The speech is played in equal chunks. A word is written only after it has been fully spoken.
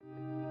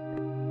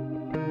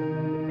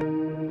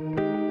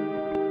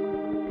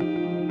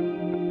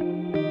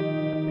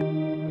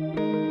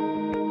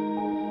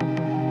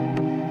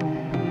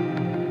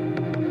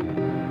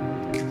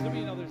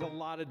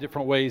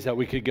different ways that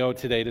we could go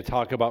today to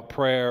talk about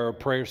prayer or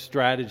prayer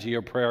strategy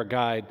or prayer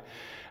guide.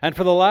 And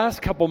for the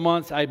last couple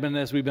months,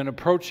 as we've been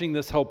approaching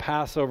this whole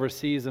Passover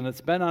season,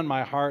 it's been on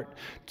my heart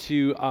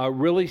to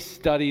really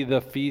study the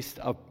Feast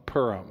of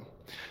Purim,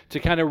 to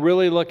kind of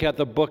really look at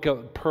the book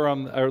of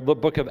Purim, or the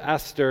book of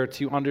Esther,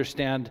 to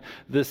understand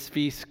this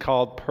feast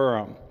called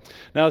Purim.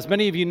 Now, as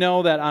many of you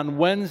know, that on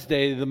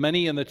Wednesday,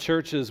 many in the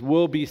churches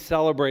will be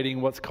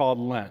celebrating what's called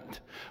Lent.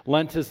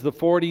 Lent is the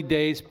 40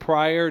 days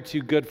prior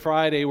to Good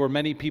Friday, where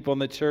many people in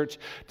the church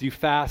do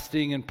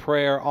fasting and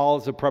prayer, all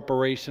as a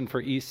preparation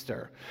for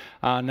Easter.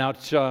 Now,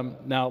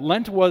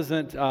 Lent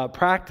wasn't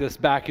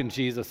practiced back in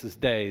Jesus'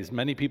 days.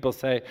 Many people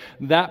say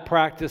that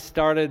practice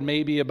started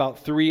maybe about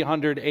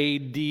 300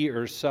 A.D.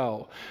 or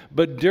so.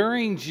 But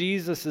during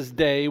Jesus'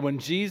 day, when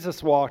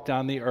Jesus walked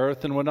on the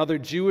earth and when other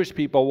Jewish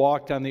people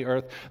walked on the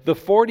earth, the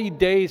 40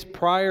 days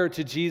prior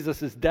to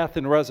Jesus' death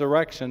and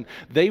resurrection,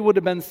 they would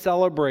have been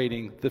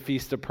celebrating the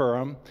Feast of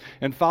Purim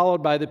and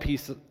followed by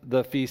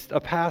the Feast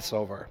of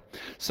Passover.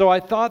 So I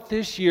thought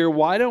this year,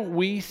 why don't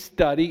we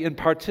study and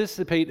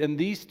participate in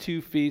these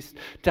two feasts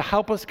to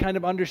help us kind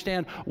of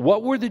understand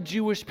what were the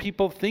Jewish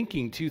people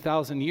thinking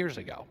 2,000 years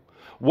ago?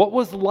 What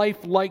was life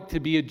like to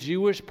be a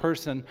Jewish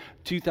person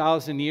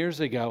 2,000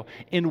 years ago?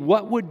 And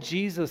what would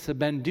Jesus have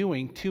been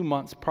doing 2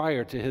 months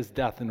prior to his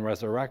death and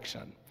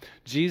resurrection?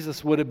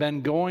 Jesus would have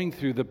been going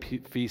through the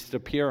Feast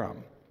of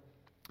Purim.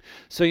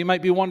 So you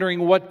might be wondering,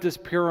 what does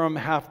Purim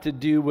have to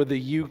do with the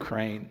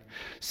Ukraine?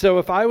 So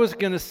if I was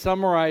going to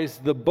summarize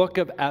the book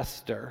of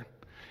Esther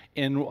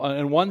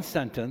in one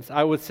sentence,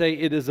 I would say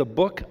it is a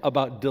book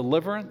about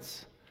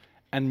deliverance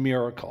and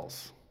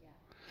miracles.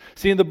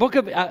 See, in the book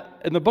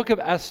of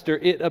Esther,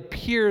 it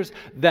appears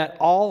that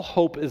all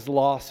hope is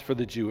lost for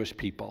the Jewish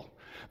people.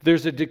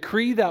 There's a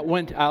decree that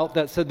went out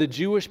that said the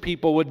Jewish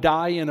people would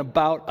die in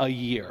about a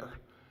year.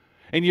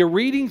 And you're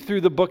reading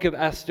through the book of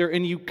Esther,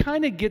 and you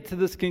kind of get to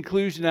this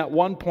conclusion at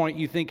one point.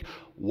 You think,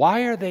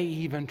 why are they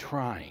even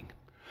trying?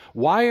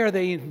 Why are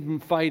they even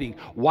fighting?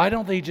 Why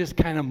don't they just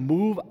kind of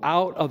move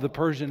out of the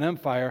Persian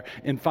Empire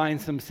and find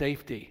some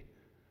safety?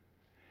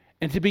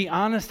 And to be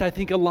honest, I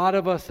think a lot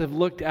of us have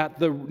looked at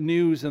the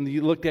news and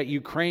you looked at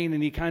Ukraine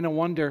and you kind of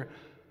wonder,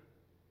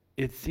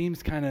 it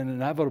seems kind of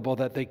inevitable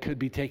that they could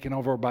be taken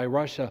over by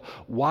Russia.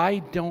 Why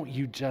don't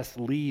you just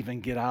leave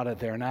and get out of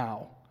there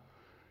now?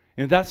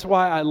 And that's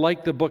why I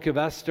like the book of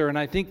Esther, and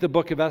I think the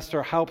book of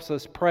Esther helps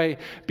us pray,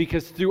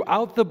 because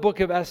throughout the book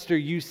of Esther,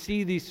 you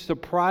see these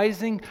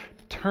surprising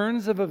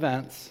turns of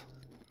events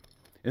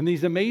and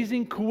these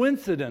amazing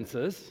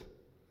coincidences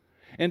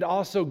and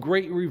also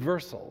great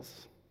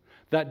reversals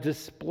that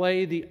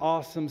display the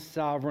awesome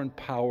sovereign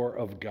power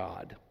of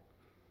God.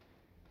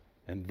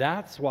 And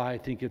that's why I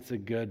think it's a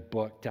good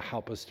book to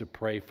help us to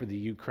pray for the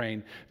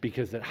Ukraine,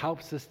 because it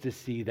helps us to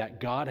see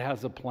that God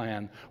has a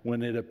plan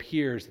when it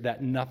appears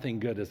that nothing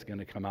good is going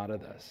to come out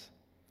of this.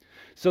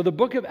 So the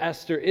book of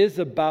Esther is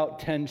about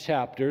 10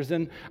 chapters,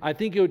 and I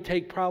think it would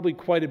take probably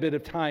quite a bit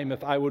of time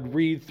if I would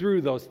read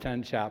through those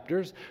 10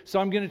 chapters. So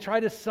I'm going to try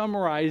to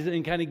summarize it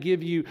and kind of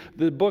give you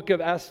the book of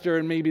Esther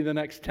in maybe the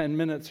next 10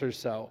 minutes or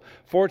so.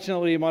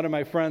 Fortunately, one of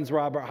my friends,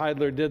 Robert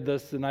Heidler, did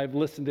this, and I've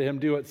listened to him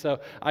do it, so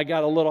I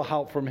got a little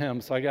help from him,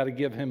 so I got to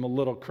give him a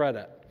little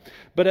credit.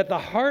 But at the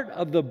heart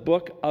of the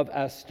book of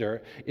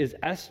Esther is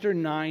Esther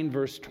 9,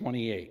 verse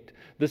 28.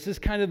 This is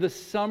kind of the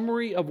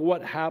summary of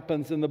what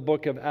happens in the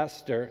book of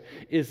Esther,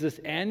 is this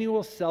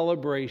annual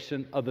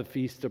celebration of the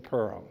Feast of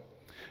Purim.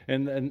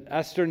 And in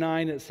Esther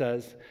 9 it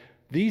says,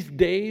 "These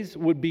days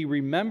would be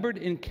remembered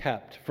and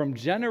kept from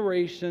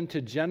generation to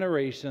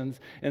generations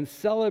and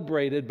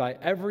celebrated by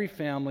every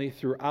family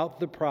throughout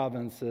the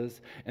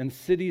provinces and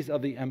cities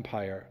of the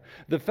empire.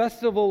 The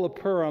festival of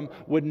Purim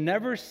would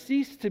never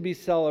cease to be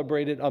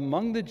celebrated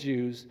among the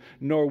Jews,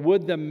 nor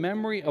would the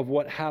memory of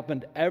what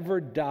happened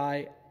ever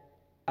die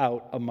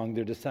out among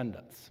their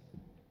descendants."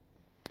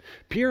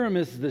 Purim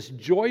is this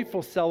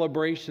joyful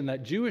celebration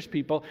that Jewish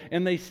people,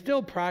 and they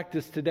still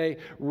practice today,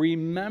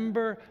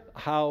 remember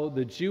how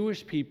the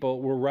Jewish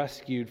people were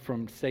rescued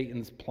from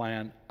Satan's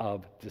plan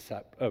of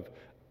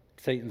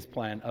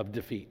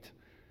defeat.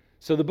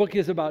 So the book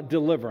is about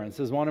deliverance.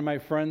 As one of my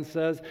friends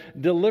says,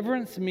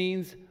 deliverance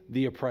means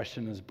the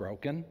oppression is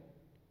broken,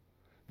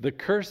 the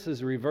curse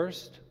is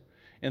reversed,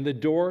 and the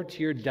door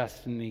to your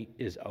destiny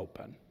is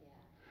open.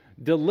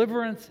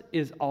 Deliverance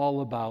is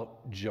all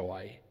about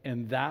joy,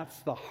 and that's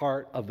the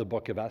heart of the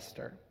book of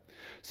Esther.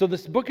 So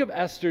this book of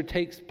Esther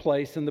takes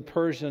place in the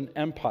Persian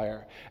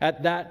Empire.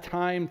 At that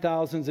time,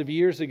 thousands of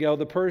years ago,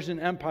 the Persian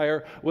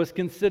Empire was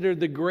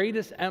considered the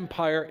greatest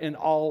empire in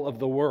all of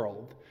the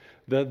world.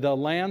 The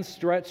land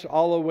stretched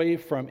all the way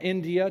from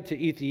India to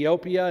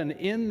Ethiopia, and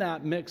in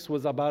that mix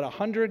was about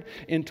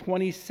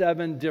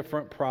 127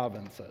 different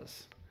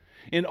provinces.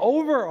 And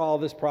over all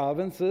these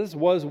provinces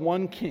was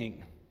one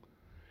king,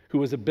 who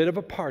was a bit of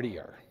a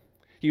partier.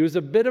 He was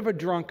a bit of a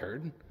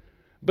drunkard,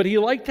 but he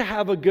liked to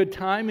have a good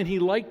time, and he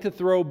liked to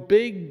throw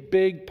big,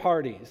 big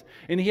parties.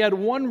 And he had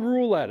one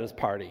rule at his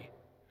party: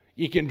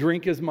 you can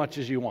drink as much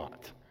as you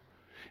want.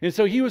 And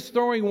so he was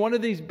throwing one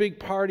of these big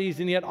parties,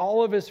 and he had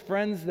all of his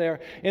friends there.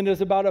 And it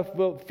was about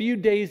a few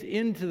days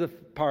into the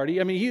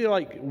party. I mean, he had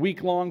like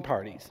week-long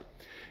parties.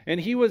 And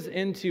he was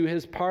into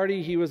his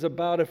party. He was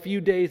about a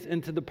few days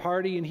into the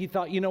party, and he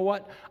thought, you know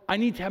what? I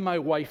need to have my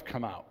wife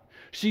come out.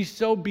 She's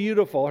so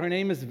beautiful. Her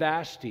name is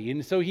Vashti.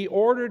 And so he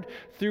ordered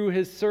through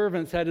his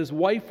servants that his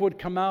wife would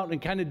come out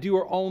and kind of do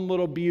her own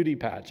little beauty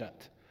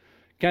pageant.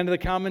 Kind of the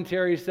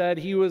commentary said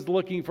he was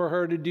looking for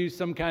her to do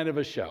some kind of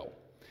a show.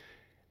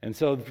 And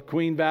so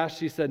Queen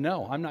Vashti said,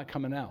 no, I'm not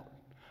coming out.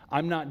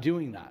 I'm not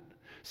doing that.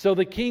 So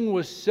the king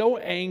was so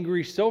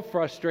angry, so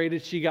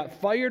frustrated, she got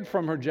fired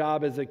from her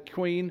job as a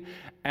queen,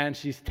 and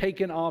she's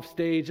taken off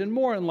stage, and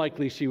more than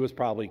likely she was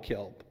probably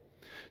killed.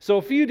 So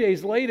a few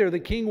days later, the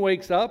king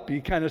wakes up, he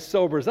kind of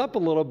sobers up a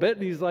little bit,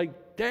 and he's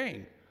like,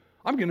 dang,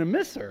 I'm going to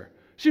miss her.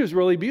 She was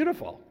really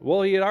beautiful.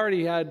 Well, he had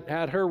already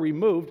had her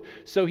removed,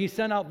 so he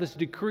sent out this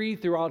decree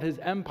throughout his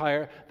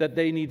empire that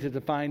they needed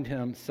to find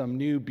him some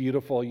new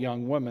beautiful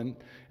young women,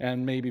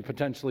 and maybe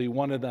potentially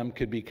one of them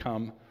could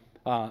become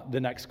the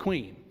next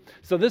queen.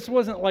 So this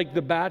wasn't like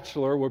The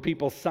Bachelor where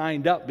people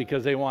signed up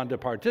because they wanted to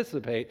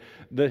participate.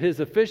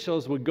 His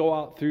officials would go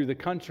out through the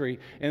country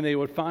and they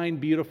would find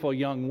beautiful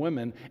young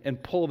women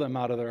and pull them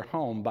out of their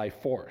home by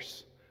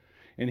force.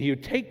 And he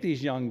would take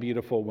these young,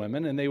 beautiful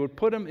women and they would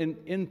put them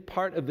in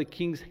part of the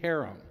king's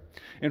harem.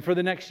 And for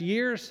the next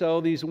year or so,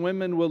 these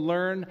women would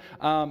learn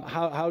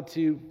how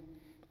to,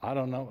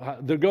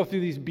 they'd go through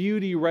these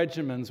beauty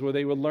regimens where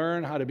they would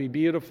learn how to be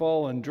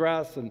beautiful and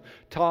dress and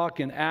talk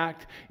and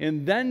act.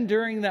 And then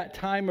during that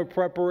time of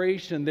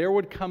preparation, there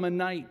would come a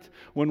night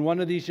when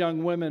one of these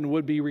young women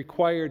would be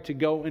required to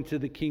go into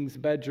the king's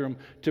bedroom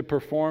to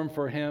perform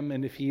for him.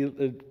 And if he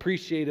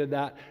appreciated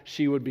that,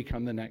 she would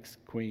become the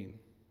next queen.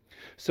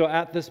 So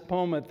at this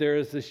moment, there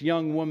is this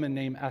young woman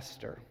named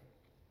Esther.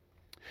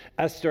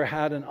 Esther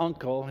had an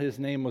uncle. His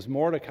name was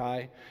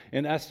Mordecai.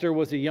 And Esther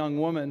was a young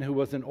woman who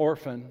was an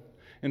orphan.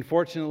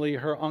 Unfortunately,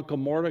 her uncle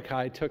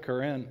Mordecai took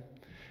her in.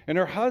 And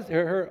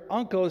her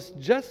uncle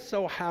just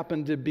so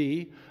happened to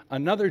be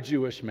another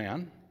Jewish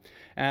man.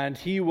 And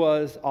he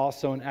was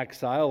also in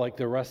exile like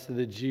the rest of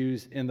the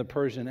Jews in the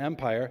Persian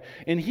Empire.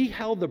 And he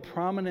held a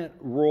prominent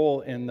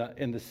role in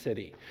the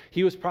city.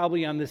 He was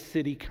probably on the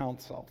city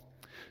council.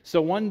 So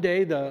one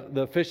day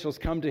the officials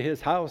come to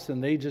his house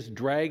and they just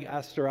drag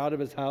Esther out of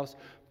his house,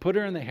 put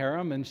her in the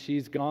harem, and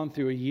she's gone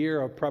through a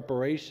year of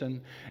preparation.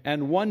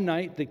 And one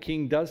night the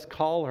king does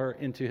call her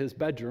into his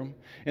bedroom.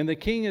 And the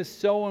king is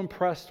so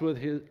impressed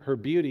with her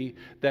beauty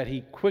that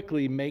he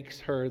quickly makes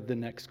her the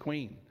next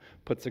queen,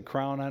 puts a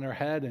crown on her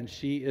head, and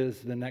she is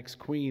the next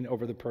queen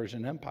over the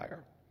Persian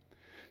Empire.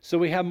 So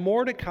we have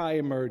Mordecai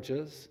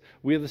emerges,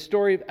 we have the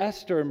story of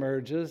Esther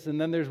emerges, and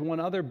then there's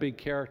one other big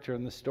character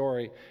in the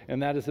story,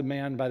 and that is a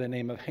man by the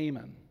name of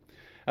Haman.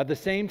 At the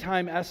same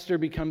time Esther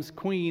becomes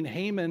queen,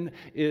 Haman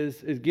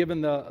is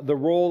given the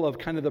role of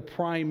kind of the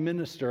prime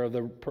minister of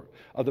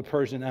the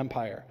Persian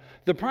Empire.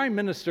 The prime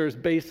minister is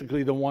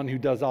basically the one who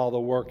does all the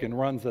work and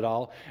runs it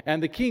all,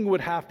 and the king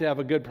would have to have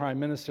a good prime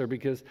minister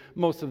because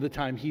most of the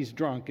time he's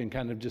drunk and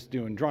kind of just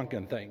doing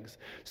drunken things.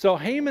 So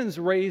Haman's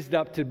raised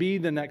up to be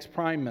the next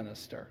prime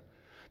minister.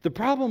 The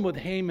problem with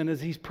Haman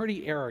is he's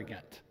pretty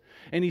arrogant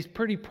and he's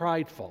pretty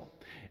prideful.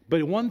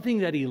 But one thing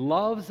that he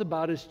loves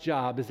about his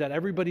job is that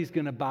everybody's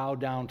going to bow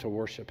down to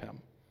worship him.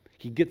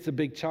 He gets a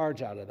big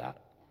charge out of that.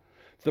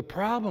 The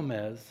problem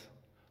is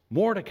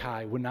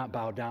Mordecai would not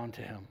bow down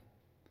to him.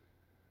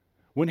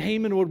 When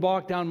Haman would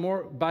walk down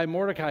by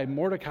Mordecai,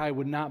 Mordecai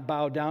would not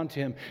bow down to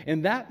him.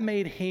 And that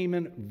made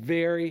Haman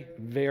very,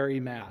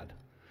 very mad.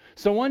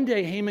 So one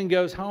day Haman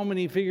goes home and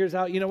he figures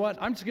out, you know what,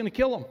 I'm just going to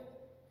kill him.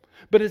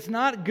 But it's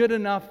not good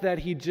enough that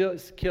he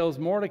just kills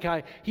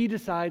Mordecai. He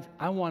decides,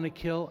 I want to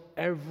kill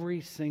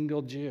every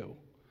single Jew.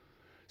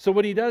 So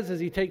what he does is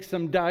he takes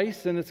some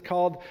dice, and it's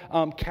called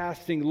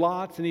casting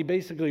lots, and he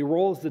basically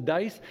rolls the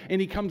dice, and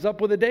he comes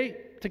up with a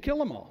date to kill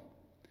them all.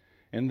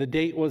 And the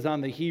date was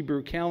on the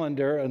Hebrew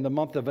calendar in the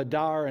month of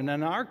Adar, and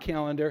on our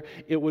calendar,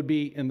 it would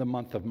be in the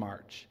month of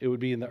March. It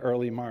would be in the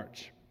early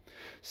March.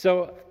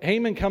 So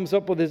Haman comes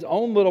up with his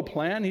own little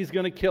plan. He's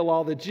going to kill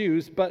all the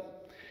Jews,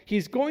 but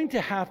he's going to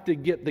have to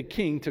get the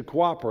king to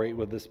cooperate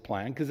with this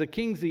plan because the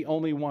king's the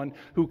only one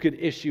who could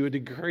issue a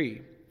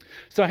decree.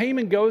 So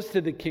Haman goes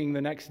to the king the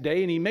next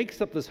day and he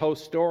makes up this whole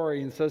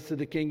story and says to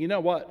the king, you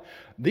know what?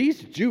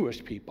 These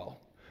Jewish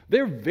people,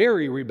 they're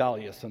very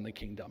rebellious in the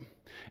kingdom.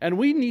 And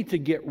we need to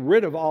get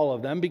rid of all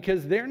of them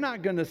because they're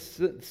not going to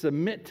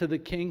submit to the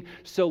king.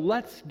 So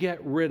let's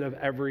get rid of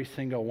every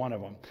single one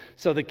of them.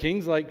 So the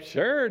king's like,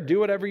 sure, do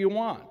whatever you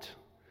want.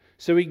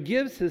 So he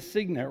gives his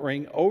signet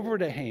ring over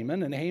to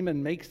Haman, and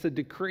Haman makes a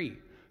decree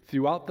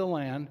throughout the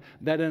land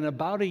that in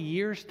about a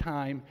year's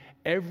time,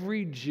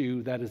 every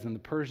Jew that is in the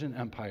Persian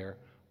Empire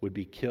would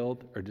be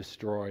killed or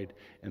destroyed,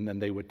 and then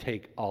they would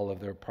take all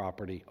of their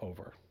property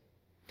over.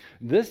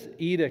 This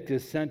edict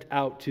is sent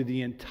out to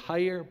the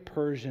entire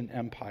Persian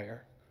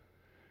Empire.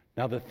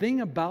 Now, the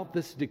thing about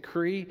this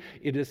decree,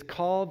 it is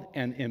called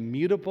an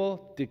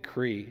immutable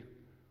decree,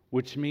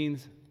 which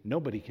means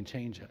nobody can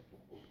change it.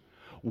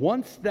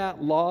 Once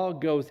that law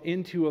goes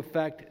into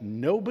effect,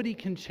 nobody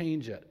can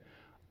change it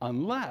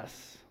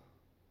unless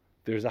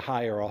there's a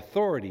higher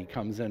authority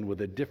comes in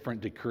with a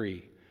different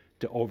decree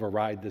to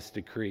override this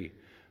decree.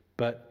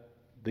 But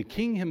the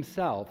king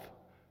himself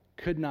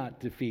could not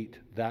defeat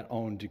that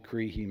own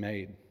decree he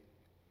made.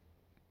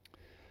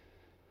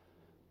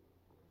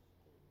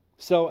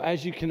 So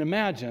as you can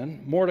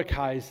imagine,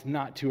 Mordecai's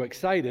not too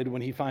excited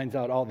when he finds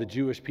out all the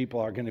Jewish people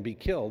are going to be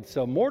killed.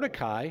 So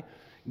Mordecai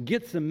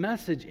gets the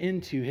message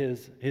into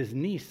his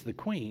niece, the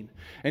queen,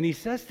 and he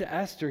says to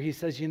Esther, he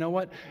says, you know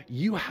what?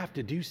 You have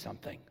to do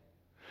something.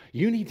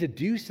 You need to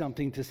do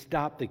something to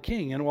stop the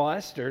king. And while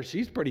Esther,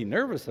 she's pretty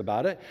nervous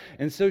about it.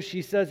 And so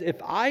she says,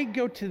 if I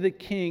go to the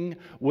king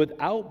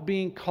without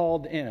being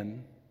called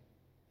in,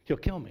 he'll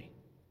kill me.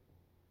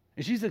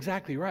 And she's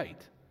exactly right.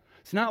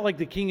 It's not like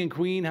the king and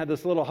queen had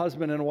this little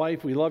husband and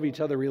wife, we love each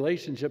other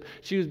relationship.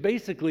 She was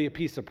basically a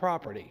piece of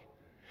property.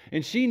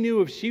 And she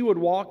knew if she would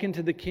walk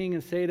into the king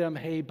and say to him,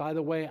 hey, by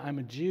the way, I'm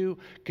a Jew.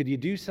 Could you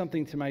do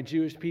something to my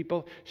Jewish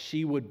people?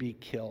 She would be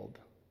killed.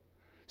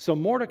 So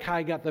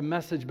Mordecai got the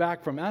message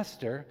back from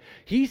Esther.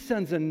 He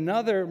sends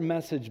another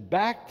message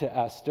back to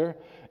Esther,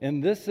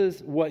 and this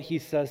is what he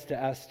says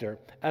to Esther.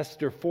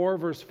 Esther 4,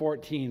 verse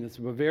 14. It's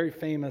a very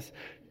famous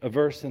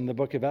verse in the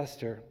book of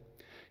Esther.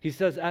 He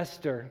says,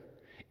 Esther,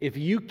 if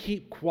you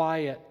keep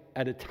quiet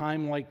at a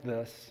time like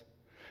this,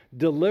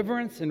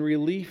 deliverance and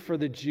relief for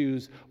the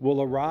Jews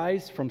will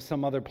arise from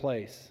some other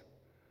place,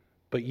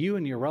 but you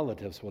and your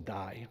relatives will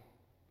die.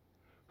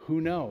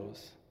 Who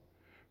knows?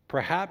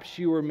 Perhaps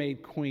you were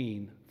made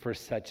queen for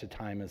such a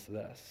time as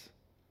this.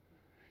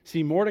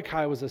 See,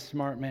 Mordecai was a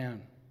smart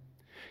man.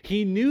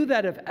 He knew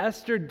that if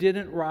Esther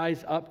didn't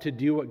rise up to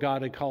do what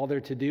God had called her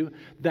to do,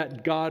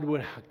 that God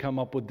would come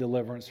up with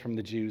deliverance from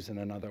the Jews in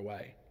another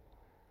way.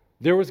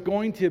 There was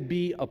going to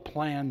be a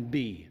plan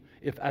B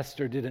if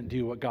Esther didn't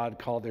do what God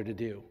called her to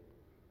do.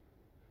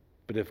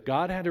 But if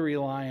God had to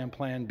rely on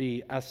plan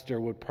B, Esther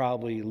would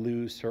probably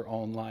lose her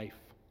own life.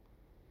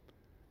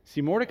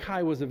 See,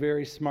 Mordecai was a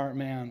very smart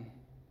man.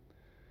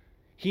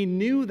 He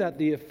knew that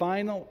the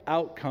final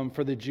outcome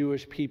for the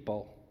Jewish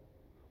people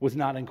was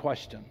not in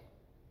question.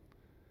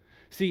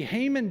 See,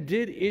 Haman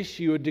did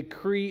issue a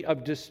decree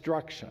of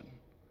destruction,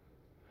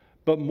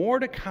 but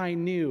Mordecai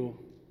knew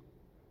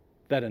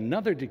that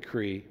another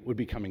decree would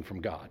be coming from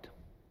God.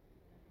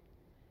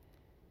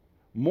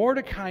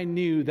 Mordecai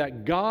knew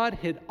that God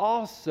had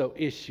also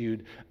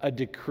issued a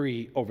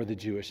decree over the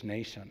Jewish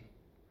nation.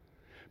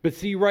 But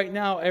see, right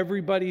now,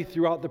 everybody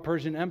throughout the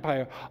Persian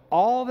Empire,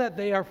 all that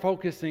they are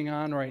focusing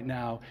on right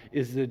now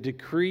is the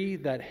decree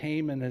that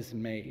Haman has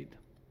made.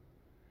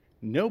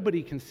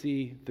 Nobody can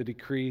see the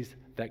decrees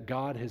that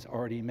God has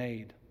already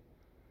made.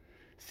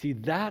 See,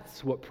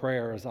 that's what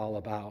prayer is all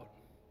about.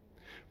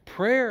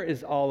 Prayer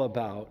is all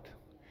about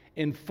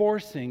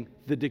enforcing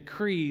the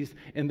decrees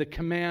and the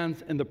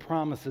commands and the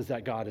promises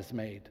that God has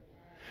made.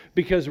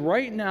 Because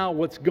right now,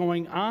 what's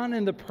going on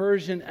in the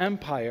Persian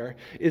Empire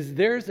is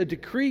there's a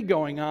decree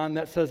going on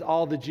that says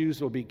all the Jews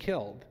will be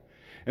killed.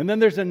 And then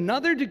there's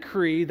another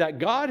decree that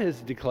God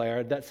has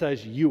declared that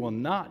says you will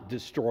not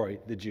destroy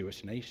the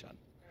Jewish nation.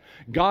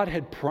 God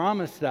had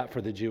promised that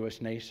for the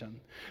Jewish nation.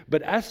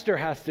 But Esther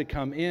has to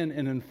come in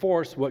and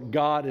enforce what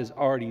God has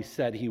already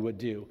said he would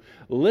do.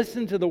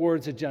 Listen to the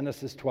words of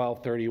Genesis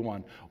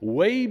 12:31.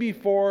 Way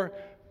before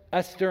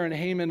Esther and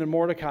Haman and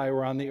Mordecai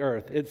were on the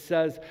earth, it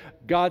says,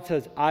 God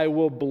says, I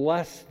will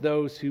bless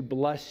those who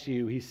bless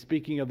you. He's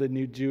speaking of the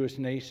new Jewish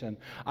nation.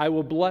 I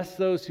will bless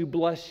those who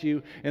bless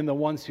you, and the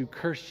ones who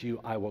curse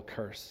you, I will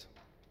curse.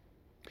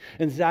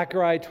 In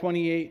Zechariah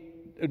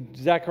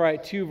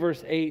 2,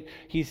 verse 8,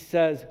 he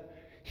says,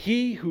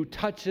 he who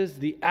touches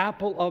the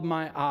apple of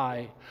my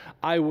eye,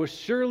 I will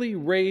surely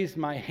raise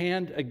my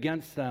hand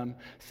against them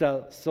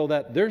so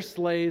that their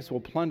slaves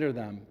will plunder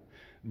them.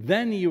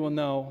 Then you will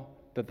know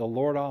that the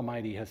Lord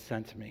Almighty has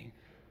sent me.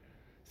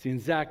 See, in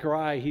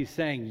Zechariah, he's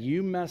saying,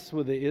 you mess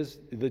with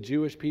the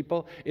Jewish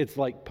people, it's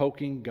like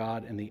poking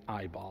God in the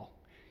eyeball.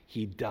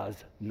 He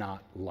does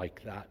not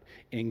like that,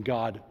 and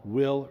God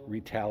will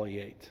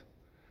retaliate.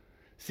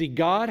 See,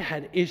 God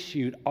had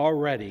issued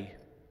already,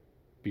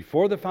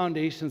 before the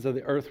foundations of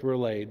the earth were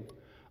laid,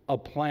 a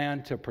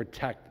plan to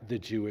protect the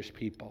Jewish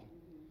people.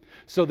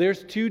 So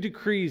there's two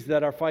decrees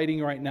that are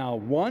fighting right now.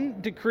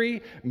 One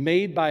decree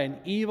made by an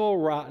evil,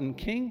 rotten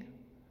king,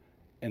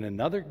 and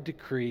another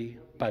decree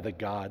by the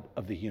God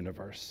of the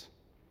universe.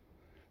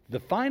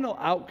 The final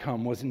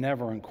outcome was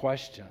never in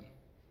question.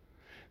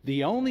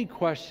 The only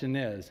question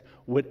is,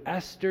 would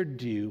Esther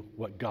do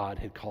what God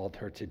had called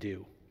her to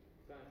do?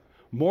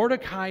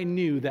 Mordecai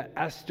knew that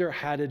Esther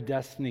had a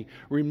destiny.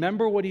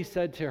 Remember what he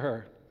said to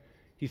her.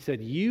 He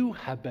said, you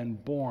have been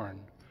born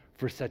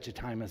for such a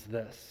time as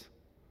this.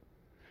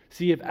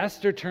 See, if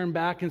Esther turned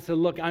back and said,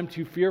 look, I'm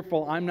too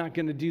fearful, I'm not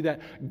going to do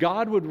that,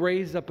 God would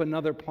raise up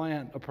another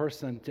a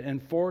person to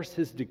enforce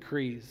his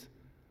decrees.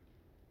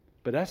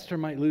 But Esther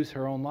might lose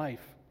her own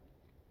life.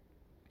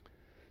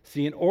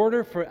 See, in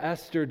order for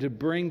Esther to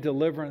bring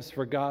deliverance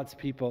for God's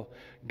people,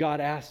 God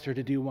asked her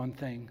to do one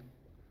thing.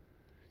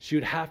 She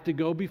would have to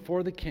go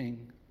before the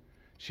king.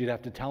 She'd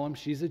have to tell him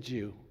she's a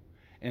Jew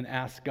and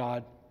ask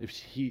God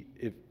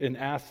and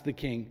ask the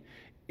king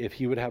if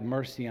he would have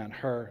mercy on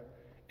her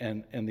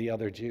and the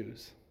other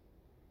Jews.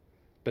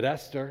 But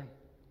Esther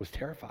was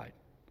terrified.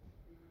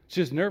 She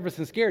was nervous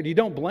and scared. You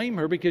don't blame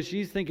her because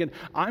she's thinking,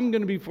 I'm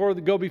going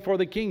to go before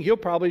the king. He'll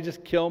probably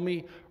just kill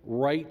me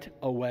right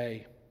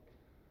away.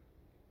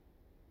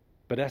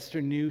 But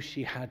Esther knew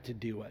she had to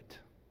do it.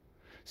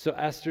 So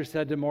Esther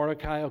said to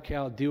Mordecai, okay,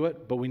 I'll do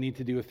it, but we need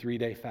to do a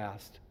 3-day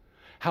fast.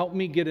 Help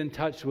me get in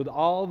touch with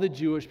all the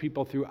Jewish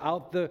people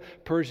throughout the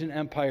Persian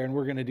Empire, and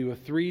we're going to do a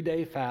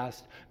 3-day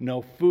fast,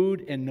 no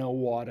food and no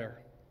water.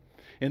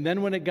 And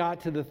then when it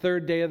got to the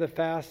 3rd day of the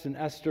fast in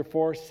Esther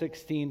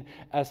 4:16,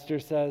 Esther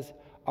says,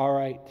 all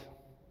right,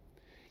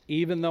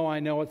 even though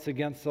I know it's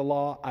against the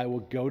law, I will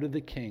go to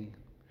the king.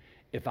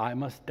 If I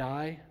must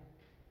die,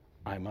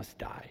 I must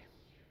die.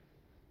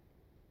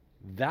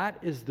 That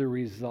is the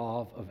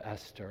resolve of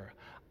Esther.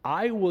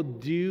 I will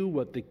do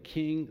what the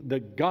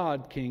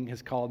God King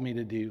has called me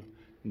to do,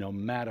 no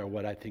matter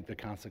what I think the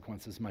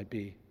consequences might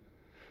be.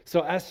 So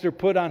Esther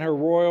put on her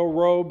royal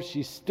robe.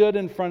 She stood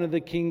in front of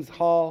the king's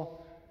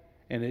hall,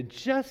 and it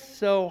just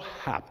so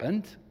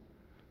happened,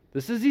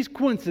 this is these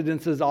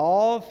coincidences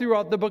all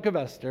throughout the book of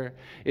Esther,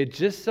 it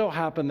just so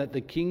happened that the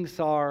king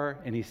saw her,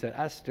 and he said,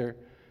 Esther,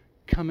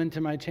 come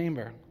into my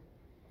chamber.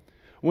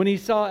 When he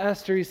saw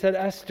Esther, he said,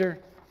 Esther,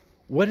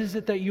 what is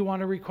it that you want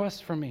to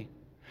request from me?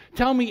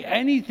 Tell me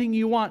anything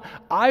you want.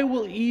 I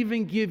will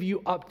even give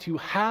you up to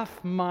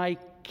half my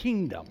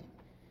kingdom.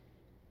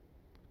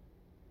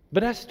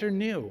 But Esther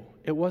knew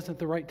it wasn't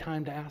the right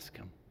time to ask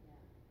him.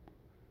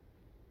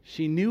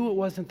 She knew it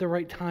wasn't the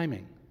right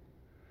timing.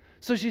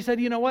 So she said,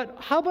 you know what?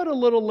 How about a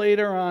little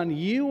later on,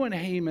 you and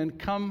Haman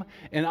come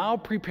and I'll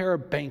prepare a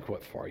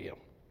banquet for you.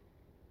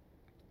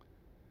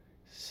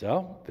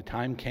 So the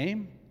time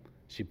came.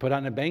 She put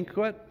on a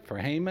banquet for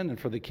Haman and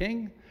for the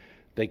king.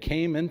 They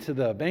came into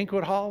the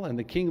banquet hall, and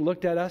the king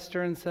looked at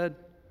Esther and said,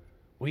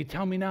 will you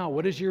tell me now,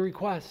 what is your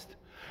request?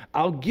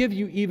 I'll give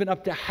you even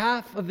up to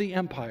half of the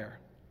empire.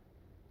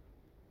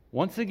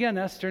 Once again,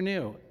 Esther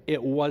knew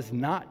it was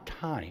not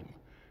time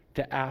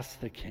to ask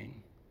the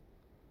king.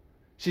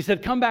 She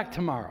said, come back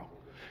tomorrow.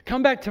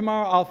 Come back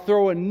tomorrow, I'll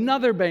throw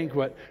another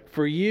banquet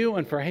for you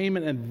and for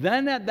Haman, and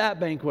then at that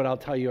banquet, I'll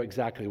tell you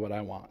exactly what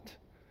I want.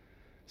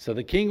 So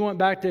the king went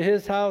back to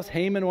his house.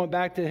 Haman went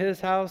back to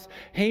his house.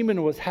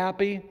 Haman was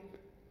happy,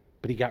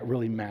 but he got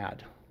really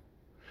mad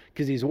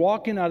because he's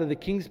walking out of the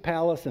king's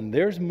palace, and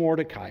there's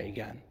Mordecai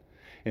again.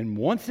 And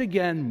once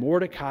again,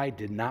 Mordecai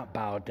did not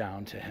bow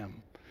down to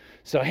him.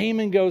 So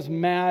Haman goes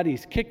mad.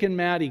 He's kicking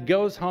mad. He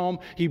goes home.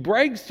 He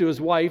brags to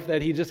his wife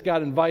that he just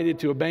got invited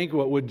to a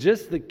banquet with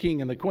just the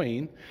king and the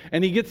queen.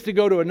 And he gets to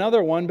go to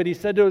another one. But he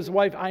said to his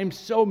wife, I'm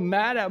so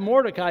mad at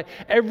Mordecai.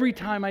 Every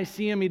time I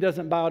see him, he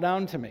doesn't bow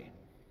down to me.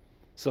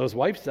 So his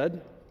wife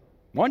said,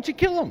 why don't you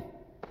kill him?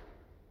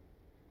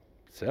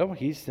 So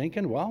he's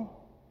thinking, well,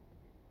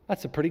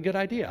 that's a pretty good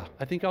idea.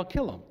 I think I'll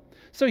kill him.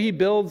 So he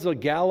builds a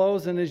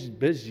gallows in his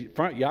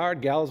front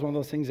yard. Gallows is one of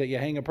those things that you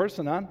hang a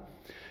person on.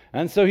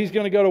 And so he's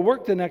going to go to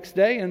work the next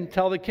day and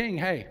tell the king,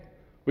 hey,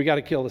 we got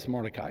to kill this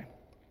Mordecai.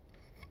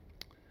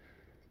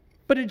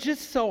 But it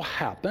just so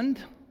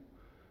happened,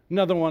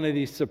 another one of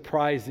these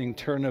surprising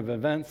turn of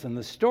events in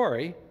the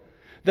story,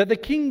 that the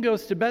king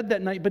goes to bed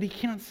that night, but he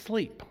can't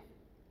sleep.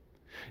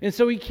 And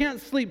so he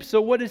can't sleep.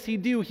 So what does he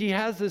do? He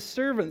has his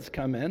servants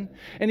come in,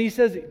 and he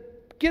says,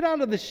 get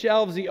out of the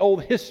shelves the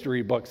old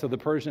history books of the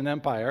Persian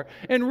Empire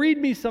and read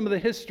me some of the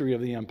history of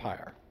the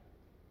empire.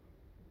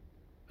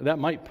 That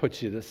might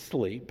put you to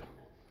sleep.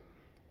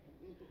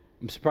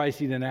 I'm surprised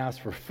he didn't ask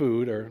for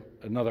food or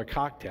another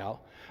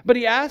cocktail. But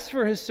he asked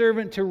for his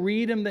servant to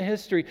read him the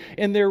history.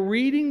 And they're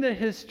reading the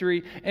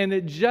history, and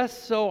it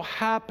just so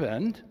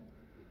happened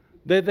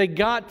that they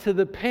got to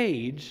the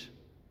page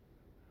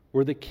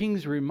where the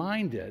king's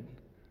reminded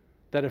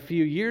that a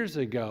few years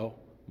ago,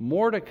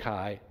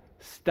 Mordecai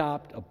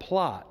stopped a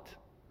plot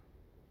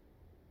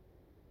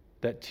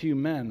that 2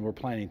 men were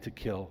planning to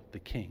kill the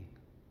king.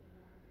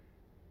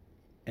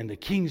 And the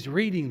king's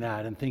reading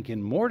that and thinking,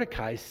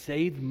 Mordecai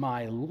saved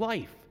my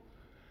life,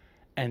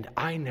 and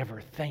I never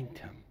thanked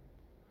him.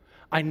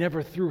 I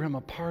never threw him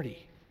a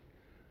party.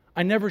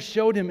 I never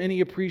showed him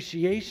any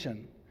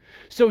appreciation.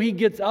 So he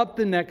gets up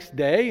the next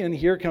day, and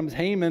here comes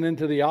Haman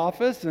into the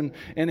office, and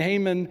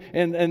Haman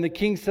and the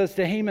king says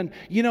to Haman,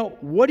 you know,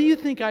 what do you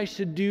think I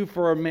should do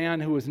for a man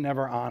who was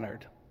never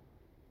honored?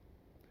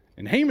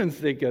 And Haman's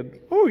thinking,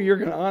 oh, you're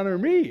going to honor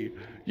me.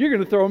 You're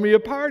going to throw me a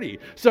party.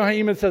 So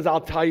Haman says,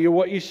 I'll tell you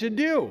what you should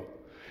do.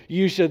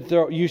 You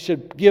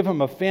should give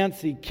him a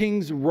fancy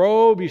king's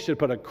robe. You should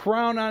put a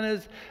crown on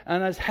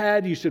his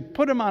head. You should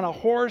put him on a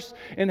horse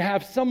and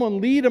have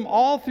someone lead him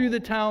all through the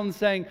town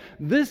saying,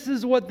 this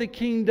is what the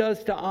king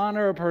does to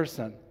honor a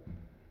person.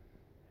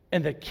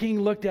 And the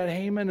king looked at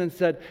Haman and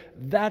said,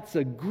 that's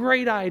a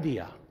great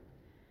idea.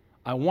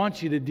 I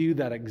want you to do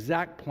that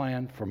exact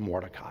plan for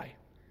Mordecai.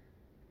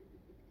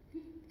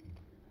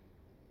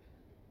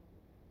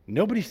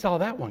 Nobody saw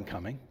that one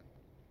coming.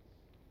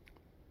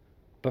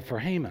 But for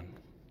Haman,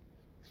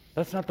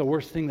 that's not the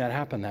worst thing that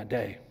happened that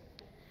day.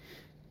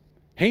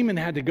 Haman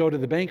had to go to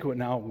the banquet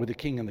now with the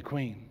king and the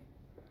queen.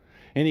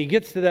 And he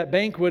gets to that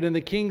banquet, and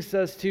the king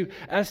says to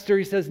Esther,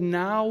 he says,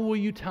 "Now will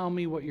you tell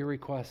me what your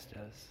request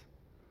is?"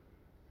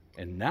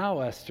 And now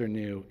Esther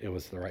knew it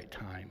was the right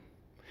time.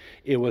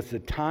 It was the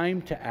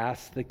time to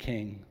ask the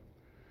king.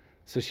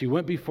 So she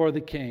went before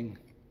the king,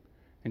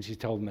 and she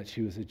told him that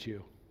she was a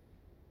Jew.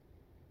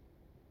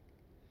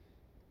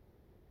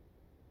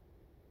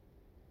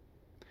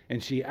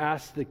 And she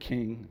asked the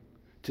king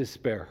to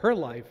spare her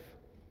life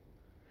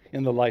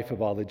and the life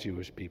of all the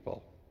Jewish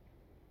people.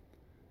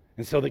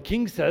 And so the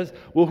king says,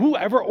 "Well,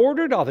 whoever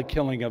ordered all the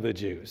killing of the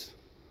Jews?"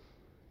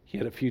 He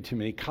had a few too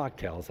many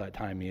cocktails that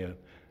time he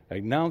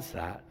announced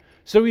that.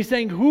 So he's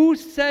saying, "Who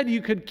said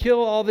you could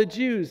kill all the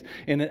Jews?"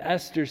 And in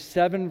Esther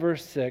 7,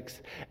 verse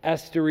 6,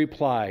 Esther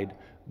replied,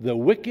 "The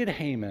wicked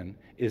Haman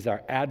is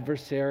our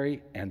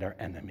adversary and our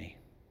enemy."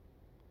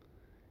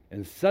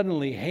 And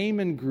suddenly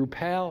Haman grew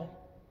pale.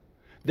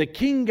 The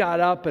king got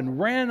up and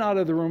ran out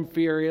of the room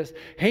furious.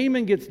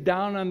 Haman gets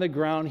down on the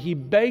ground. He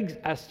begs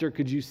Esther,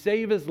 "Could you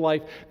save his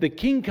life?" The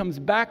king comes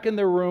back in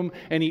the room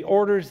and he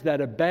orders that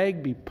a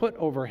bag be put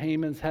over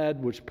Haman's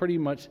head, which pretty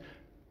much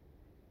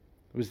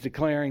was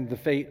declaring the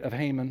fate of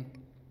Haman.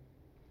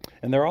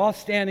 And they're all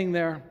standing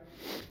there.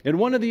 And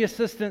one of the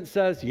assistants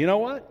says, "You know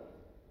what?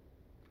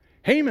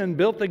 Haman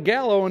built a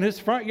gallows in his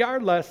front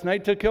yard last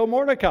night to kill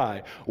Mordecai.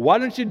 Why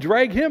don't you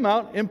drag him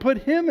out and put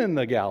him in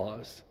the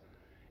gallows?"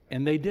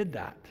 And they did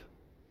that.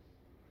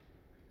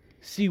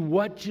 See,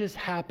 what just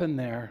happened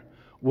there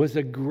was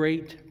a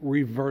great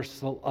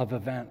reversal of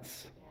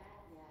events.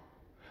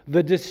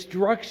 The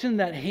destruction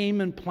that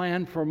Haman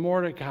planned for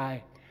Mordecai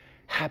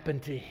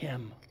happened to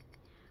him.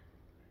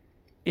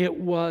 It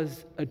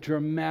was a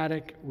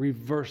dramatic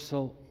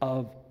reversal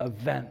of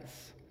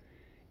events.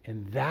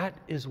 And that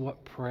is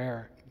what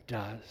prayer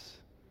does.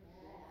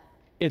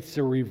 It's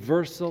a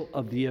reversal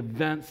of the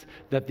events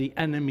that the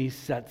enemy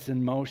sets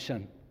in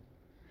motion.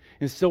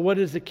 And so what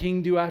does the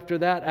king do after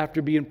that?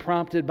 After being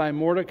prompted by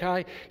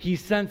Mordecai, he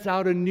sends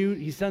out a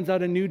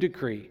new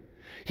decree.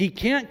 He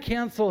can't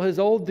cancel his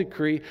old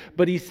decree,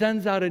 but he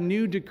sends out a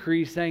new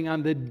decree saying,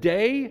 on the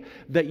day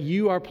that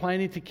you are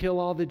planning to kill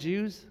all the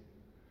Jews,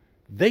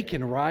 they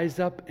can rise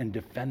up and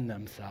defend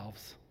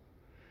themselves.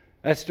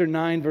 Esther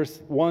 9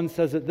 verse 1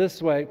 says it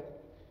this way.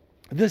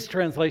 This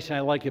translation, I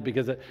like it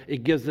because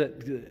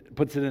it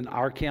puts it in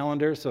our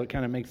calendar, so it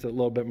kind of makes it a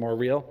little bit more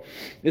real.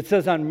 It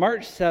says, on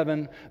March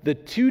 7, the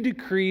 2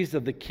 decrees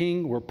of the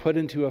king were put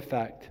into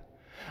effect.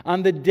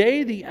 On the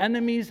day the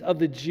enemies of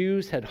the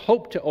Jews had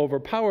hoped to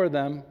overpower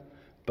them,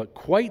 but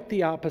quite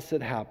the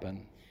opposite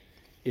happened.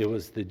 It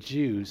was the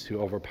Jews who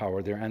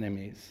overpowered their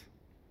enemies.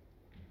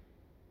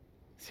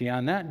 See,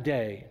 on that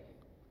day,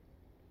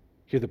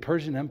 here the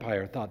Persian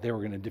Empire thought they were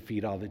going to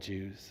defeat all the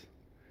Jews.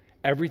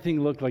 Everything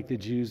looked like the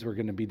Jews were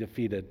going to be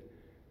defeated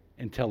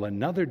until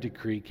another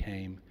decree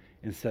came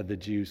and said the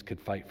Jews could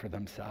fight for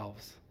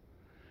themselves.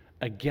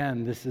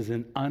 Again, this is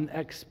an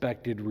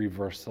unexpected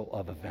reversal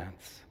of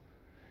events.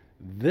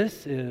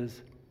 This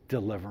is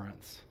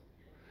deliverance.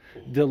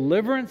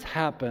 Deliverance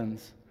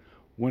happens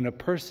when a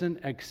person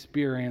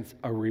experiences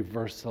a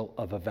reversal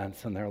of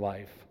events in their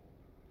life.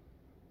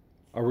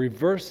 A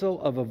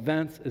reversal of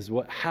events is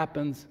what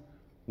happens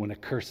when a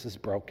curse is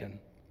broken.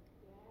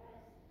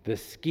 The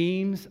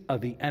schemes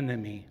of the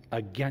enemy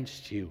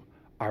against you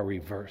are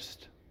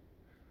reversed.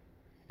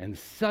 And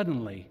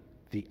suddenly,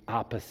 the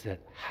opposite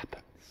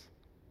happens.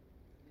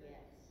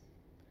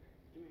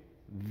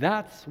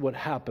 That's what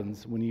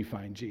happens when you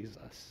find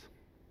Jesus.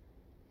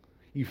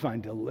 You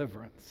find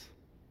deliverance.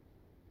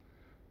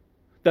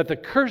 That the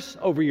curse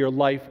over your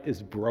life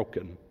is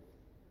broken.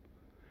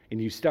 And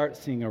you start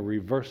seeing a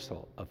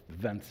reversal of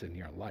events in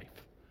your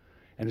life.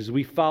 And as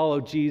we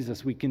follow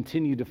Jesus, we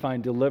continue to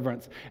find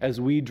deliverance. As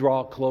we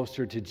draw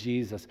closer to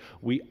Jesus,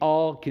 we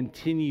all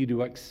continue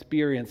to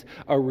experience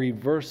a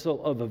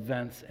reversal of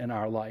events in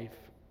our life.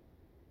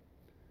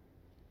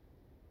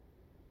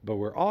 But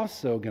we're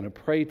also going to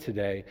pray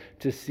today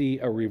to see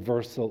a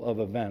reversal of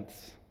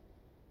events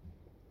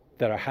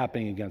that are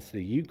happening against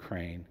the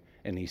Ukraine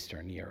and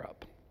Eastern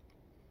Europe.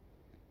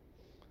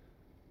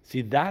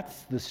 See,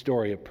 that's the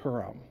story of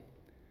Purim.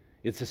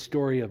 It's a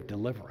story of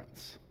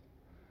deliverance.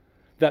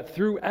 That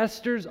through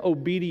Esther's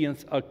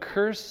obedience, a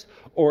curse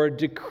or a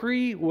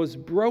decree was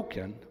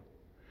broken,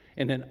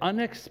 and an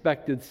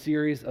unexpected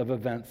series of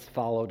events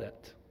followed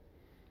it.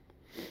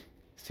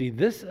 See,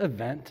 this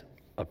event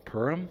of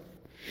Purim,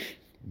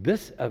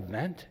 this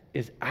event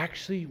is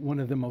actually one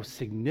of the most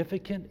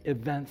significant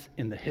events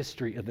in the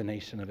history of the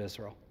nation of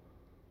Israel.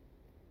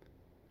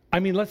 I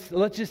mean, let's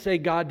just say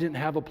God didn't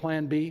have a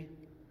plan B,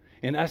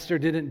 and Esther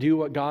didn't do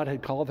what God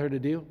had called her to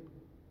do.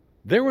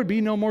 There would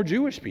be no more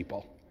Jewish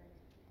people.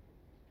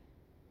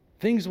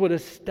 Things would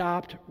have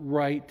stopped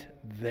right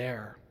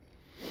there.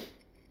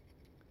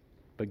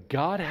 But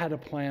God had a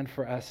plan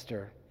for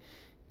Esther.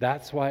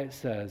 That's why it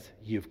says,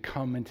 you've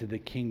come into the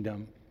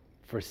kingdom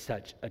for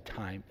such a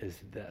time as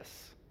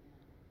this.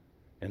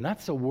 And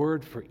that's a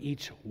word for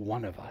each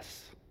one of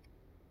us.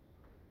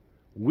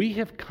 We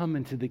have come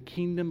into the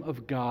kingdom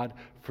of God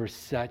for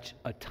such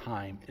a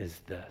time as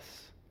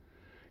this.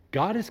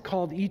 God has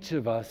called each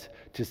of us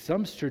to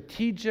some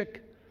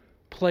strategic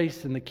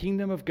place in the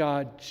kingdom of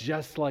God,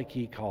 just like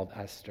he called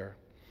Esther.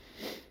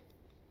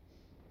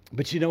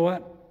 But you know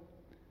what?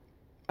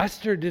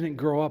 Esther didn't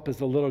grow up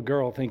as a little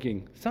girl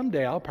thinking,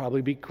 someday I'll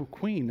probably be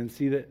queen and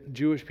see the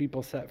Jewish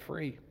people set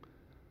free.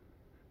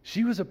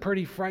 She was a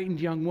pretty frightened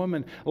young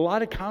woman. A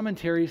lot of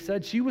commentary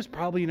said she was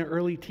probably in her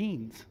early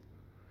teens.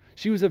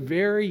 She was a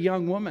very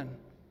young woman.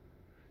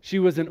 She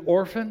was an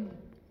orphan.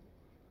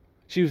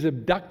 She was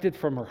abducted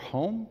from her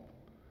home.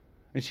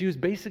 And she was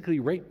basically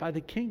raped by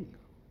the king.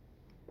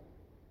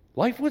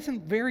 Life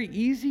wasn't very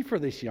easy for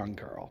this young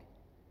girl.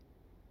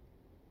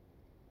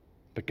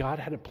 But God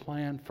had a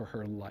plan for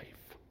her life.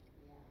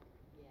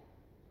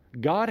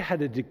 God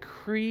had a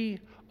decree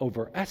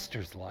over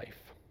Esther's life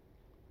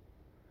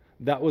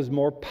that was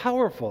more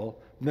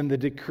powerful than the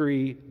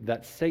decree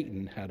that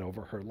Satan had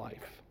over her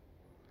life.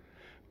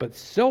 But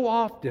so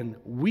often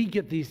we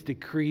get these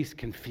decrees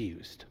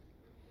confused.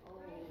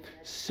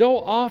 So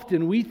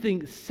often we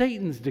think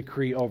Satan's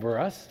decree over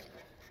us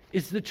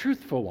is the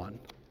truthful one.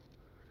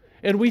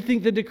 And we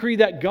think the decree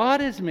that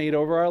God has made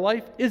over our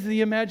life is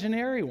the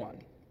imaginary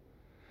one.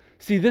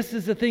 See, this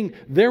is the thing.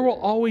 There will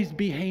always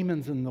be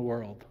Hamans in the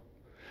world.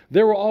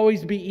 There will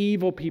always be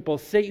evil people.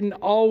 Satan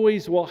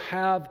always will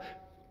have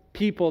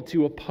people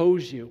to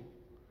oppose you.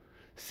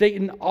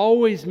 Satan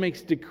always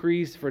makes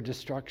decrees for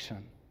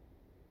destruction.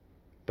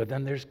 But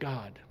then there's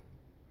God.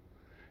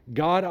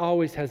 God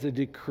always has a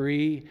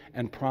decree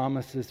and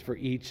promises for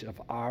each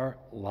of our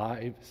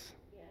lives.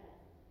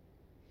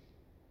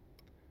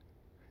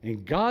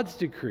 And God's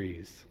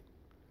decrees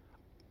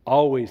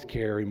always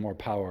carry more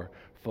power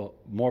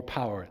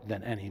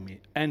than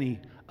any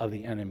of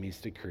the enemy's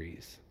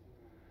decrees.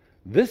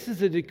 This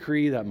is a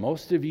decree that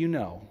most of you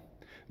know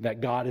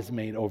that God has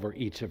made over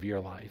each of your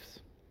lives.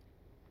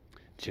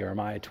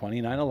 Jeremiah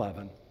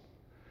 29:11.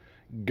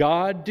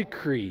 God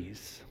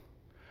decrees,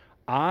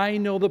 I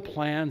know the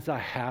plans I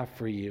have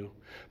for you,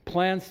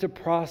 plans to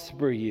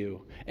prosper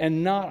you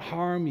and not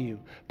harm you,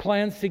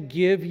 plans to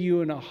give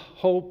you a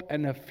hope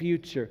and a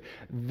future.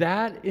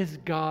 That is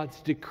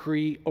God's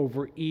decree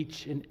over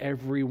each and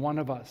every one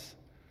of us.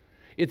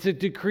 It's a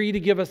decree to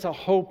give us a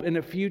hope and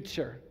a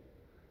future.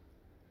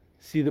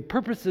 See, the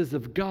purposes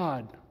of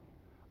God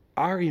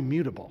are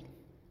immutable.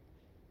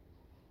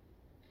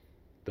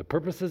 The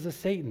purposes of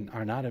Satan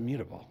are not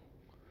immutable.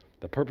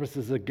 The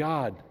purposes of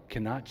God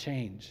cannot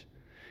change.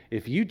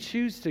 If you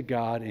choose to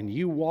God and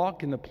you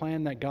walk in the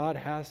plan that God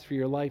has for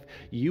your life,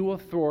 you will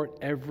thwart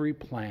every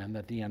plan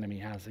that the enemy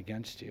has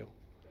against you.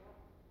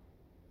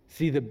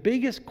 See, the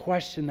biggest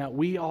question that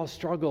we all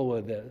struggle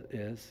with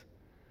is,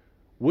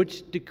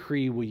 which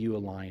decree will you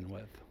align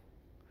with?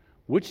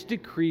 Which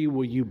decree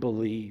will you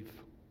believe?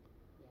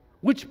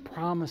 Which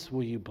promise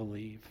will you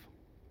believe?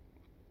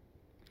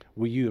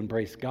 Will you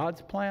embrace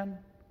God's plan,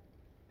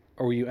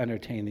 or will you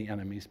entertain the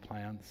enemy's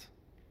plans?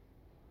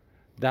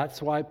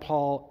 That's why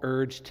Paul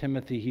urged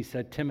Timothy. He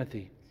said,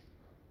 Timothy,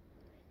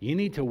 you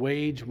need to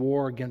wage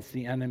war against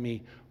the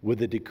enemy with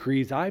the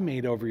decrees I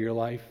made over your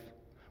life,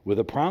 with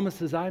the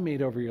promises I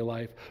made over your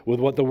life, with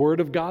what the Word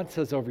of God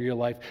says over your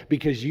life,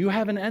 because you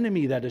have an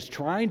enemy that is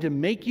trying to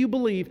make you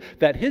believe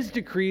that his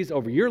decrees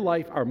over your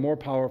life are more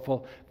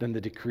powerful than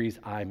the decrees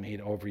I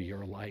made over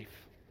your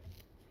life.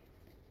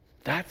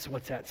 That's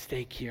what's at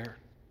stake here.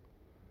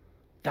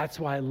 That's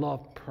why I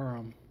love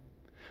Purim.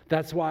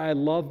 That's why I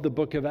love the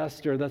book of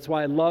Esther. That's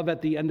why I love at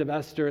the end of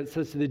Esther, it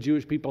says to the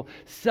Jewish people,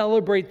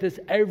 celebrate this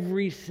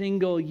every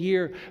single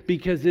year,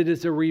 because it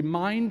is a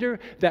reminder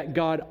that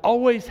God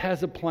always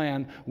has a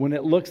plan when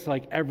it looks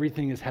like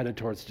everything is headed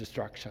towards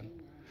destruction.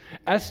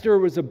 Esther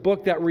was a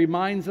book that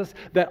reminds us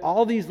that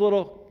all these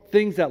little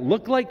things that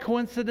look like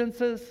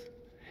coincidences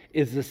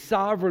is the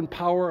sovereign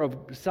power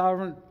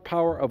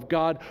of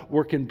God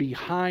working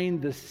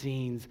behind the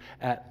scenes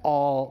at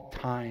all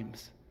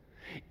times.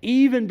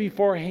 Even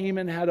before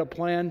Haman had a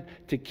plan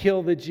to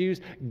kill the Jews,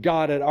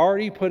 God had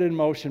already put in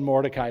motion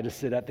Mordecai to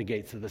sit at the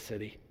gates of the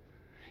city.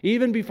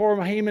 Even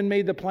before Haman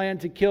made the plan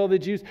to kill the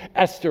Jews,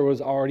 Esther was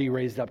already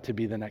raised up to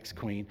be the next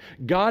queen.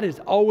 God is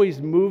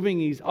always moving.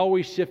 He's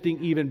always shifting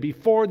even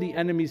before the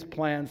enemy's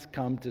plans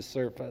come to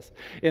surface.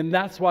 And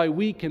that's why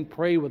we can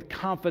pray with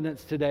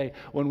confidence today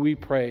when we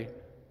pray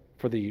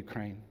for the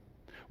Ukraine.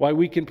 Why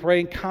we can pray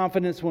in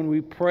confidence when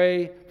we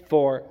pray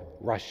for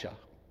Russia.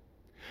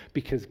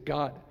 Because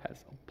God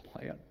has a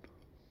plan.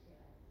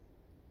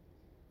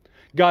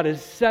 God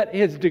has set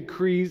his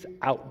decrees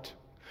out.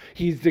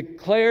 He's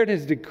declared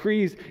his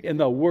decrees in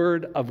the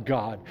Word of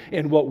God.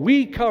 And what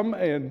we come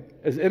in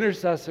as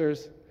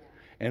intercessors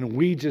and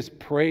we just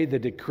pray the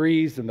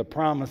decrees and the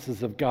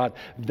promises of God,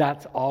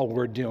 that's all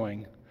we're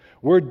doing.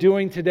 We're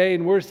doing today,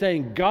 and we're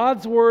saying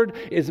God's word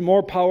is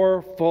more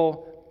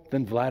powerful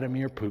than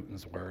Vladimir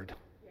Putin's word.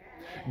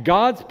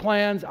 God's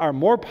plans are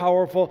more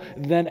powerful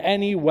than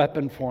any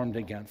weapon formed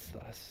against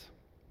us.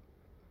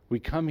 We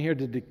come here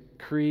to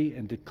decree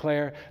and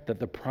declare that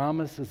the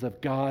promises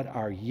of God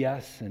are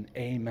yes and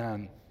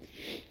amen.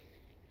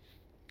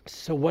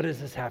 So what does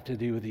this have to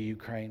do with the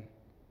Ukraine?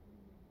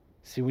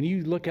 See, when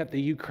you look at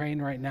the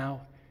Ukraine right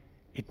now,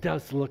 it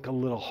does look a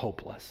little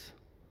hopeless.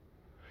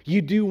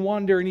 You do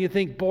wonder and you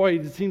think, boy,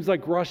 it seems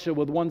like Russia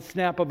with one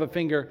snap of a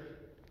finger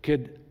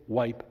could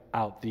wipe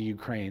out the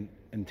Ukraine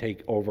and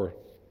take over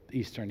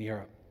Eastern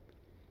Europe.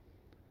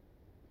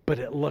 But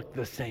it looked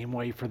the same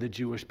way for the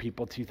Jewish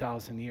people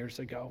 2,000 years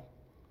ago.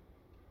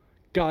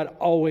 God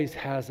always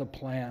has a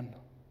plan.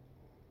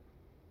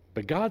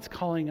 But God's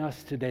calling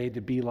us today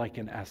to be like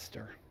an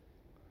Esther,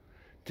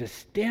 to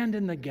stand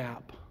in the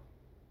gap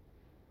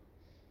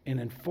and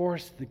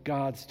enforce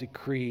God's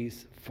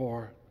decrees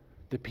for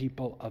the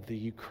people of the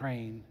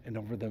Ukraine and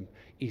over the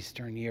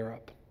Eastern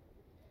Europe.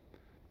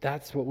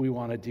 That's what we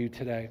want to do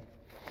today.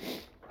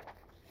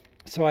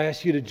 So I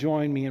ask you to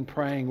join me in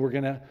praying. We're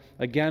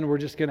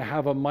just going to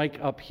have a mic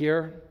up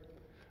here.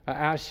 I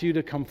ask you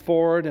to come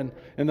forward, and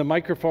the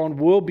microphone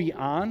will be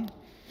on,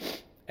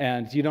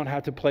 and you don't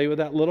have to play with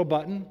that little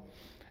button.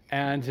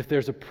 And if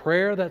there's a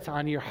prayer that's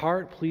on your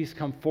heart, please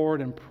come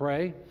forward and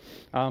pray.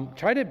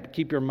 Try to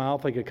keep your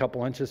mouth like a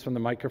couple inches from the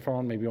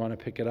microphone. Maybe you want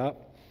to pick it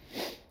up.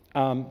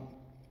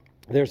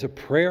 There's a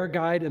prayer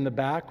guide in the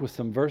back with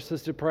some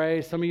verses to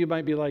pray. Some of you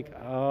might be like,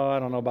 oh, I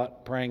don't know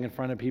about praying in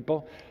front of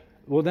people.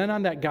 Well, then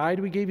on that guide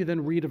we gave you,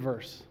 then read a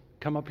verse.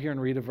 Come up here and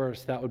read a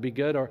verse. That would be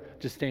good. Or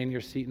just stay in your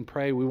seat and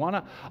pray. We want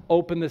to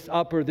open this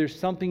up, or there's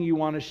something you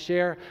want to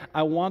share.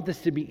 I want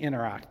this to be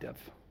interactive.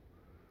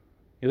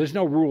 There's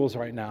no rules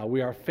right now.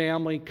 We are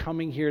family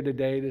coming here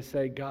today to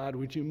say, God,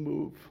 would you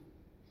move?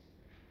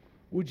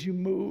 Would you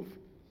move?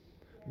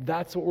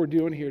 That's what we're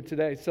doing here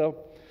today. So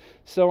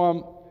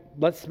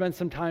let's spend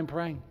some time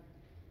praying.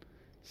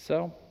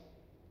 So,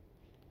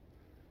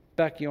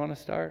 Beck, you want to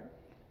start?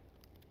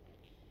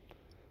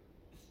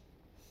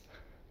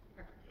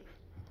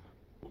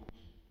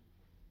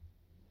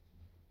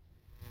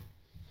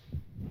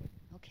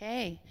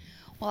 Okay.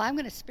 Well, I'm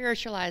going to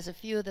spiritualize a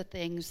few of the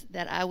things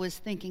that I was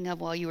thinking of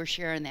while you were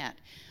sharing that.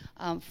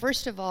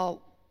 First of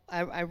all,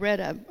 I read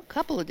a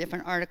couple of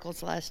different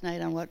articles last night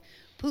on what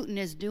Putin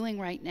is doing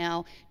right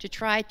now to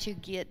try to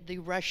get the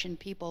Russian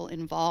people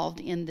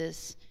involved in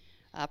this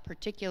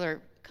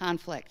particular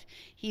conflict.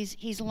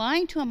 He's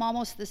lying to them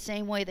almost the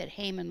same way that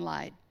Haman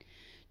lied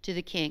to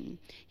the king.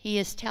 He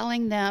is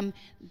telling them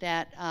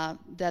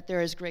that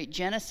there is great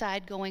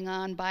genocide going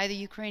on by the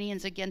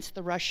Ukrainians against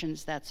the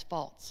Russians. That's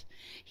false.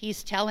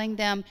 He's telling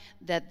them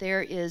that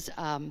there is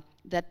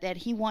that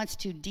he wants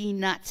to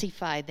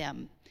denazify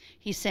them.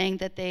 He's saying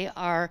that they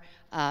are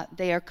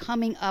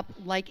coming up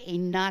like a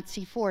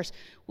Nazi force,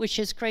 which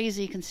is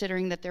crazy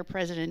considering that their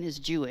president is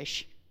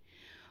Jewish.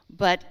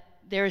 But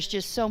there's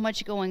just so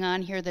much going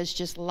on here that's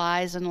just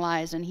lies and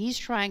lies, and he's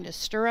trying to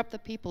stir up the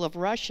people of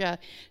Russia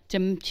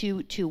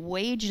to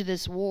wage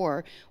this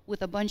war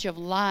with a bunch of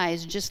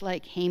lies, just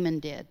like Haman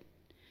did.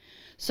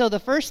 So the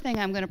first thing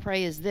I'm going to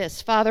pray is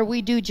this. Father,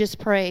 we do just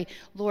pray,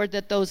 Lord,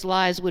 that those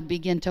lies would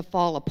begin to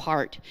fall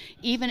apart.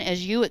 Even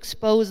as you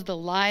expose the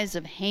lies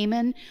of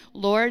Haman,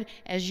 Lord,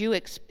 as you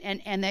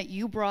and that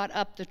you brought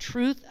up the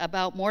truth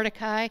about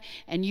Mordecai,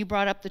 and you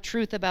brought up the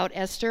truth about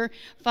Esther,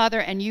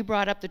 Father, and you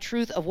brought up the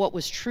truth of what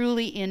was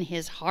truly in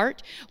his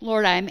heart.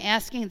 Lord, I'm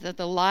asking that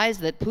the lies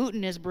that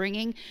Putin is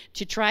bringing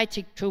to try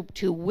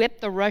to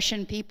whip the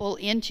Russian people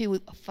into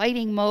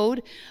fighting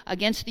mode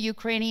against the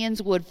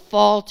Ukrainians would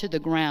fall to the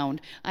ground.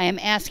 I am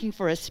asking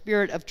for a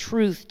spirit of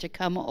truth to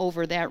come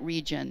over that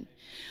region.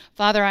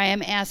 Father, I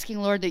am asking,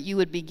 Lord, that you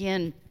would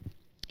begin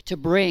to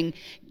bring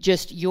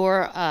just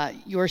your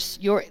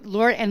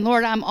Lord. And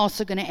Lord, I'm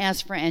also going to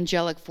ask for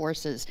angelic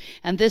forces.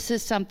 And this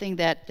is something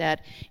that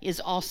is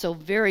also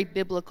very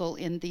biblical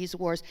in these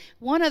wars.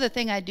 One other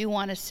thing I do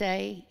want to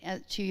say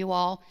to you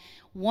all,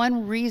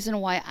 one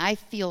reason why I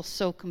feel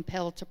so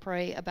compelled to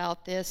pray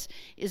about this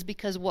is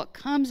because what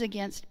comes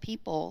against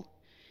people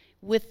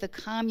with the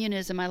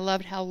communism, I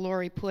loved how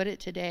Lori put it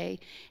today,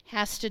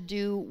 has to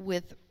do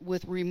with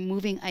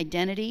removing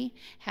identity,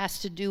 has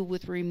to do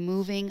with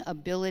removing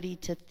ability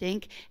to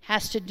think,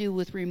 has to do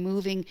with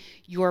removing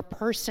your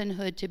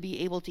personhood to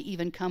be able to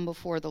even come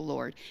before the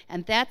Lord.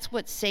 And that's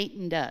what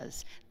Satan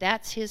does.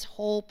 That's his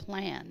whole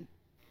plan.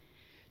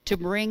 To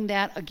bring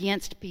that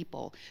against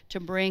people, to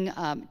bring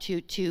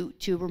to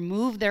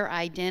remove their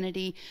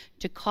identity,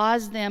 to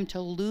cause them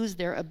to lose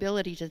their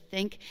ability to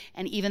think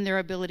and even their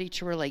ability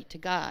to relate to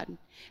God.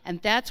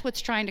 And that's what's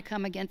trying to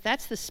come against.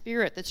 That's the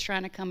spirit that's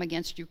trying to come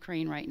against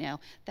Ukraine right now.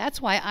 That's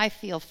why I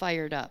feel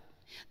fired up.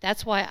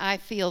 That's why I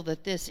feel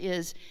that this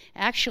is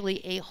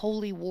actually a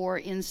holy war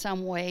in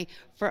some way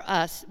for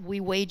us. We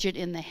wage it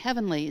in the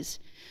heavenlies,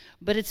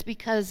 but it's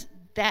because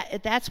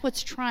that's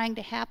what's trying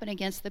to happen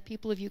against the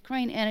people of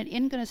Ukraine, and it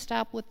isn't going to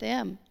stop with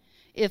them.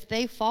 If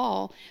they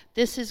fall,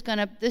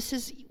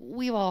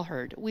 we've all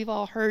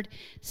heard,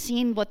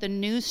 seen what the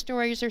news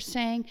stories are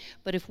saying,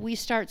 but if we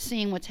start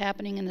seeing what's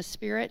happening in the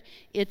spirit,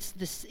 it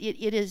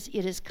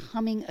is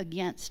coming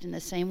against in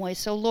the same way.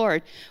 So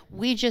Lord,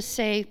 we just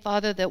say,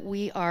 Father, that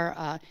we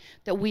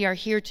are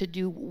here to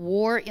do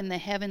war in the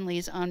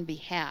heavenlies on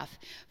behalf,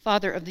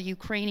 Father, of the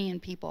Ukrainian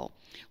people.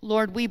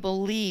 Lord, we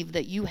believe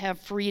that you have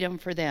freedom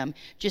for them,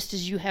 just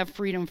as you have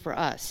freedom for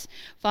us.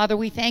 Father,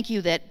 we thank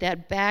you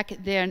that back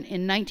then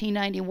in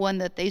 1991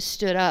 that they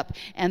stood up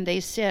and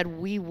they said,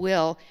 we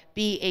will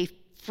be a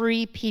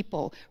free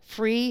people,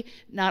 free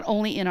not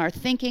only in our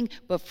thinking,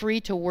 but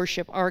free to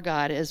worship our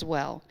God as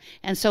well.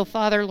 And so,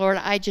 Father, Lord,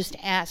 I just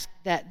ask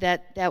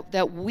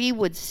that we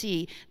would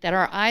see, that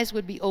our eyes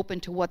would be open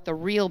to what the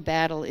real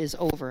battle is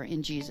over,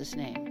 in Jesus'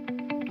 name.